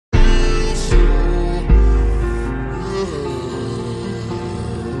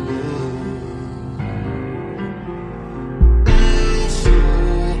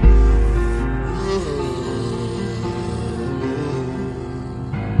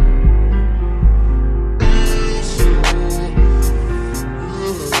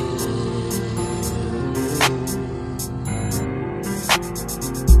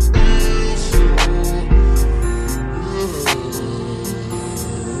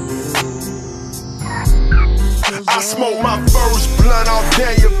I smoked my first blunt off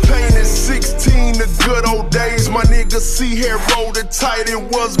Daniel Payne at 16, the good old days. My nigga C hair rolled it tight, it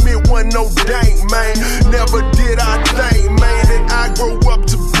was me, wasn't no dank, man. Never did I think, man, that I grow up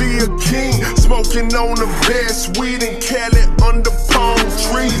to be a king. Smoking on the best weed in Cali under palm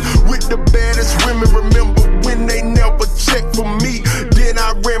trees with the baddest women. Remember when they never checked for me? Then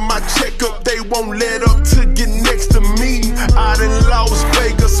I ran my checkup, they won't let up to get next to me. Out in Las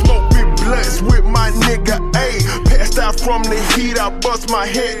Vegas, smoke big blunts with my nigga A. Passed out from the heat, I bust my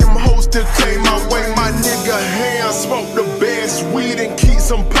head, them hoes still came my way. My nigga hand smoked the best weed and keep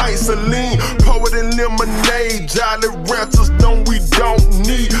some pints of lean. Pour it in lemonade, Jolly Ranchers don't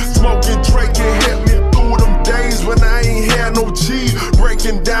need. Smoking Drake and help me through them days when I ain't had no G.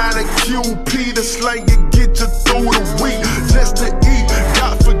 Breaking down a QP to slang and get you through the week. Just to eat,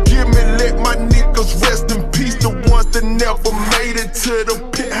 God forgive me, let my niggas rest in peace. The ones that never made it to the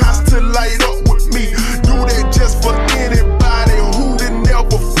pit house to light up with me. Do that just for anybody who done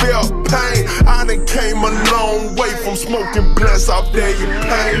never felt pain. I done came a long way from smoking blunts off there, you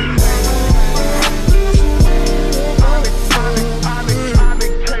pain.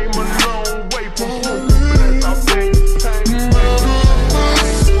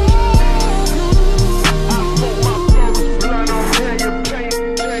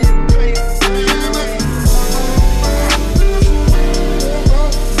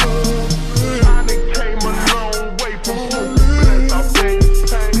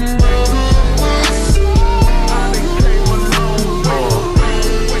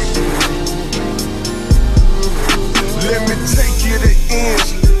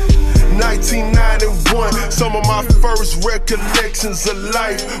 Some of my first recollections of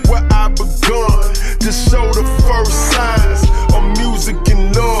life, where I begun to show the first signs of music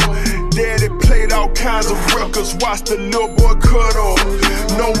and love. Daddy played all kinds of records, watched the little boy cut off.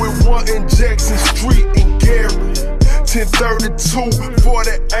 No, it wasn't Jackson Street in Gary, 1032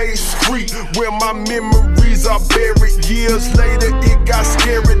 48th Street, where my memories are buried. Years later, it got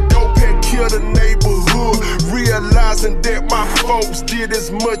scary. Dope had killed the neighborhood, realizing that my folks did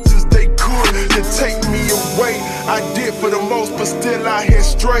as much as they could to take me away. I did for the most, but still I had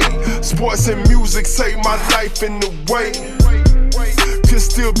straight. Sports and music saved my life in the way. Could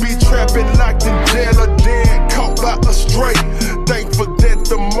still be trapping, locked in jail or dead, caught by a stray. Thankful that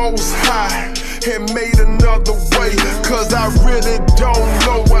the Most High had made another way, cause I really don't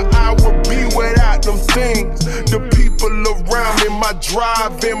know where I would be without them things. The people around me, my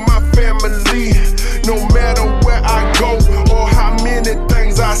drive and my family. No matter where I go or how many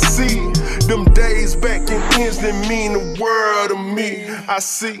things I see, them days back in Inslee mean the world to me. I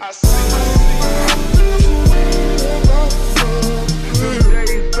see.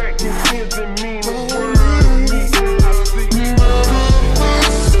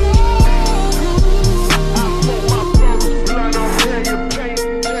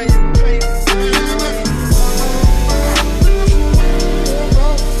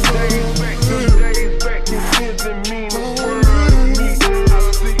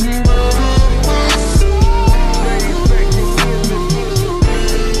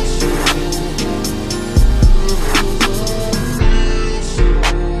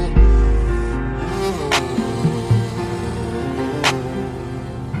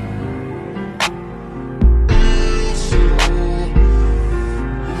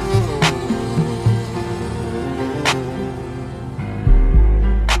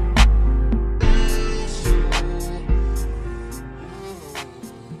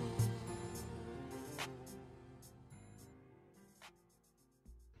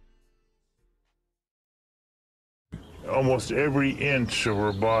 Almost every inch of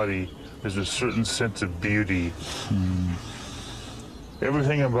her body, there's a certain sense of beauty.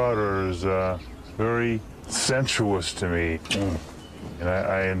 Everything about her is very sensuous to me. And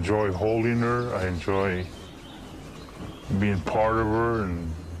I enjoy holding her. I enjoy being part of her,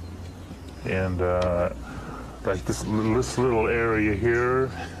 and like this little area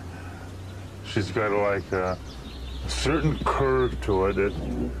here, she's got like a certain curve to it that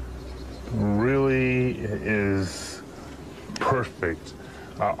really is perfect.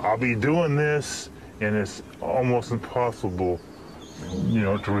 I'll be doing this, and it's almost impossible, you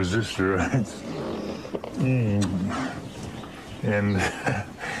know, to resist her. And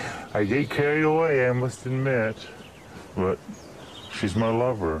I get carried away, I must admit, but she's my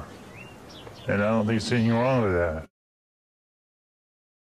lover, and I don't think there's anything wrong with that.